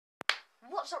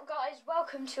What's up guys,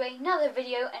 welcome to another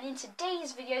video, and in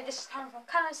today's video, this is Hannah from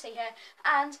Can here,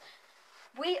 and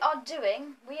we are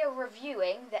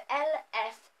reviewing the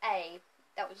LFA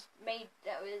that was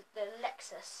the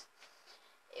Lexus.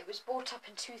 It was bought up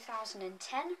in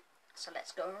 2010, so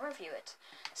let's go and review it.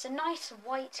 It's a nice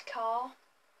white car.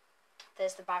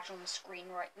 There's the badge on the screen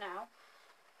right now.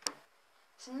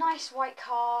 It's a nice white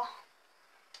car,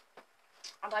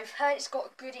 and I've heard it's got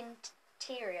a good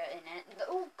interior in it.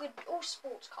 All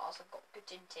sports cars have got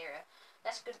good interior.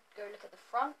 Let's go look at the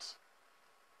front.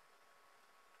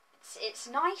 It's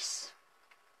nice.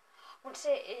 I want to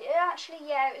say it actually,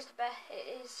 yeah, it was the best. It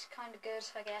is kind of good,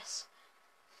 I guess.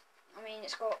 I mean,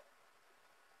 it's got.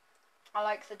 I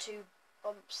like the two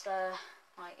bumps there,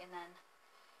 and then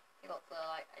you got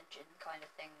the engine kind of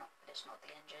thing. But it's not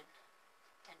the engine.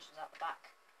 The engine's out the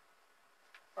back.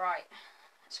 Right,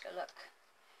 let's go look.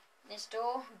 This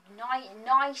door,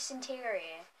 nice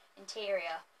interior.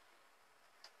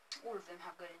 All of them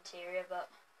have good interior, but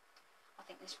I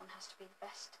think this one has to be the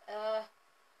best.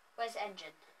 Where's the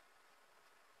engine?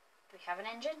 Do we have an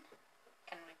engine?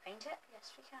 Can we paint it?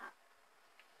 Yes, we can.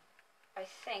 I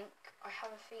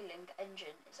have a feeling the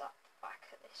engine is at the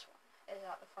back of this one. Is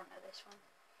at the front of this one.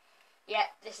 Yeah,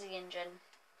 this is the engine.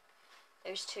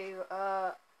 Those two,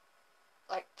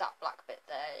 like that black bit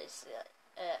there is the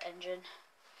engine.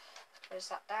 Close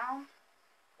that down.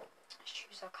 Let's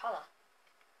choose our colour.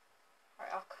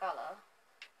 Right, our colour.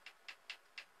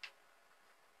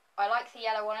 I like the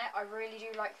yellow on it. I really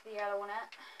do like the yellow on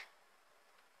it.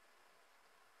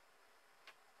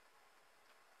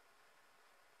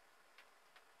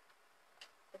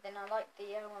 But then I like the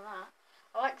yellow on that.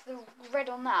 I like the red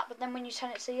on that, but then when you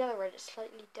turn it to the other red, it's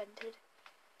slightly dented.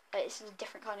 Like, this is a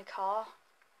different kind of car.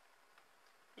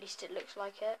 At least it looks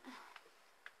like it.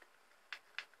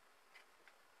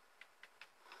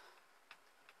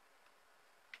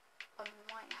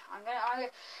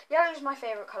 Yellow's my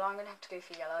favourite colour. I'm gonna have to go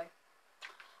for yellow.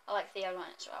 I like the yellow one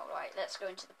as well. Right, let's go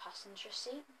into the passenger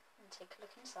seat and take a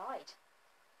look inside.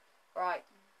 Right,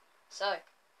 so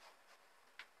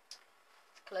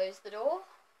close the door.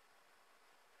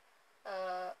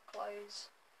 Close.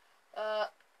 I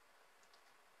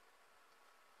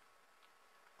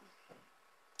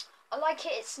like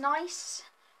it. It's nice.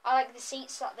 I like the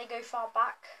seats that they go far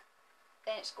back.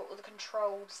 Then it's got all the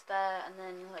controls there, and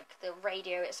then like the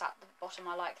radio, it's at the bottom.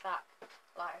 I like that.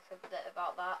 Like a bit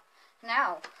about that.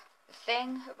 Now, the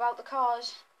thing about the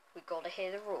cars, we gotta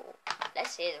hear the roar.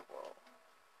 Let's hear the roar.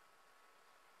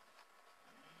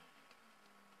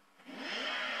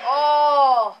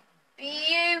 Oh,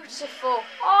 beautiful!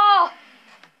 Oh,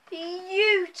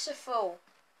 beautiful!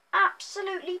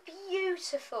 Absolutely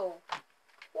beautiful.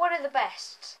 One of the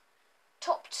best.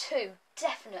 Top two,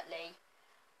 definitely.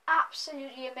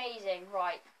 Absolutely amazing.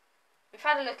 Right, we've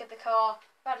had a look at the car,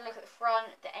 we've had a look at the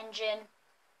front, the engine,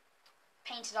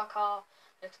 painted our car,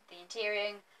 looked at the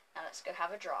interior. Now let's go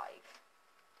have a drive.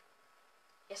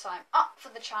 Yes, I'm up for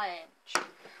the challenge.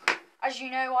 As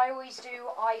you know, I always do.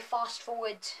 I fast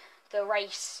forward the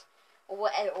race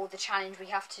or the challenge we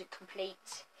have to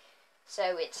complete,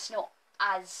 so it's not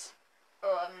as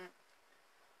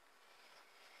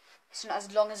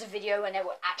long as a video, and it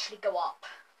will actually go up.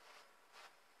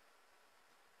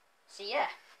 So yeah,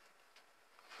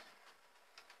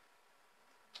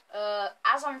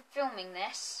 as I'm filming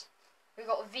this, we've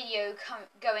got a video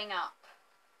going up.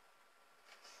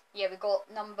 Yeah, we've got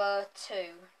number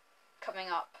 2 coming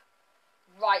up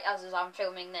right as I'm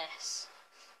filming this.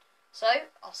 So,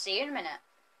 I'll see you in a minute.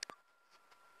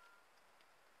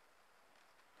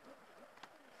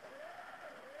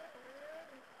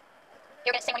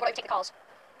 You're going to sing when you overtake the cars.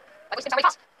 Like, we spin really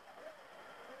fast.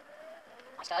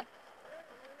 Nice turn.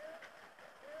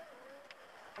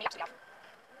 How many laps do we have?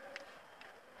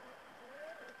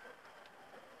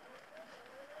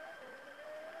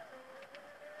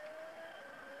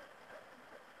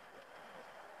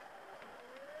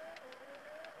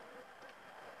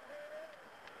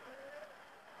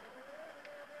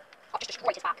 I've just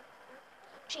destroyed his back.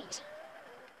 Jeez.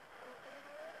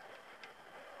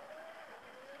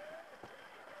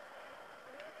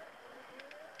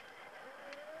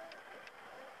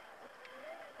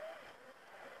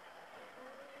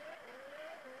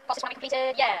 Fastest one we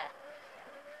completed, yeah.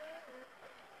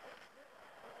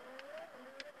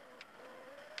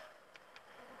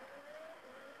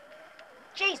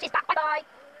 Jeez, he's back, bye-bye.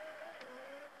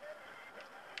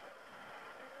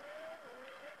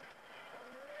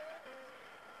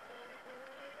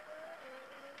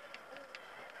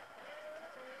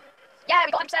 Yeah,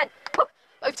 we got 100%. Woo.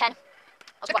 Over 10. That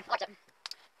was a good one, I liked it.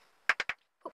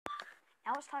 Woo.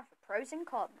 Now it's time for pros and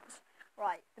cons.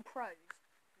 Right, the pros.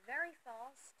 very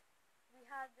fast. We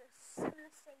had a similar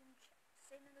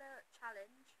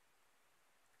challenge,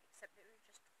 except it was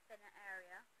just a thinner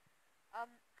area.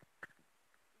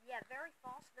 Yeah, very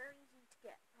fast, very easy to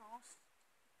get past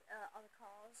other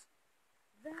cars.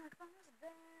 Very fast,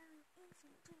 very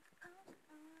easy to pass other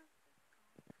cars.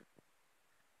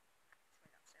 Sorry, that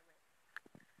was so weird.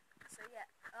 So yeah,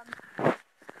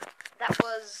 that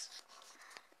was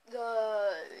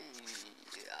the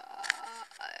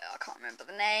I can't remember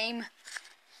the name.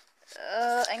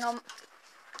 Hang on.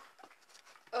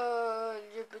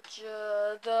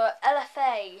 The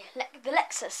LFA, the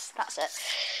Lexus. That's it.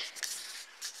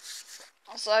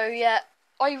 So yeah,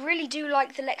 I really do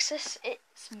like the Lexus.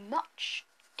 It's much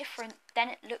different than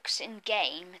it looks in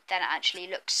game than it actually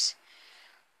looks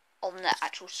on the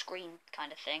actual screen,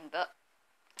 kind of thing. But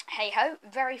hey ho,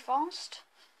 very fast.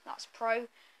 That's pro.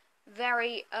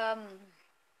 Very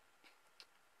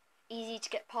easy to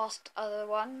get past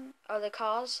other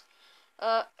cars.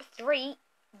 3,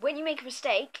 when you make a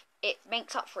mistake, it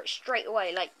makes up for it straight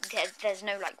away. Like there's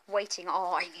no like waiting.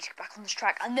 Oh, I need to get back on this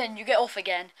track, and then you get off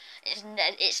again.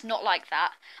 It's not like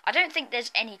that. I don't think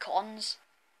there's any cons,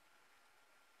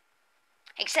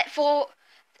 except for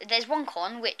there's one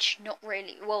con which not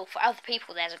really. Well, for other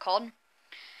people there's a con.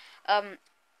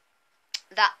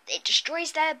 That it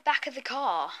destroys their back of the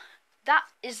car. That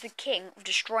is the king of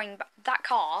destroying that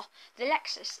car. The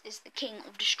Lexus is the king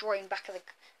of destroying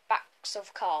backs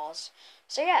of cars.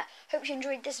 So yeah, hope you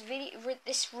enjoyed this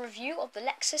review of the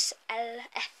Lexus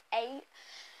LFA.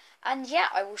 And yeah,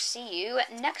 I will see you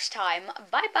next time.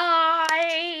 Bye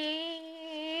bye.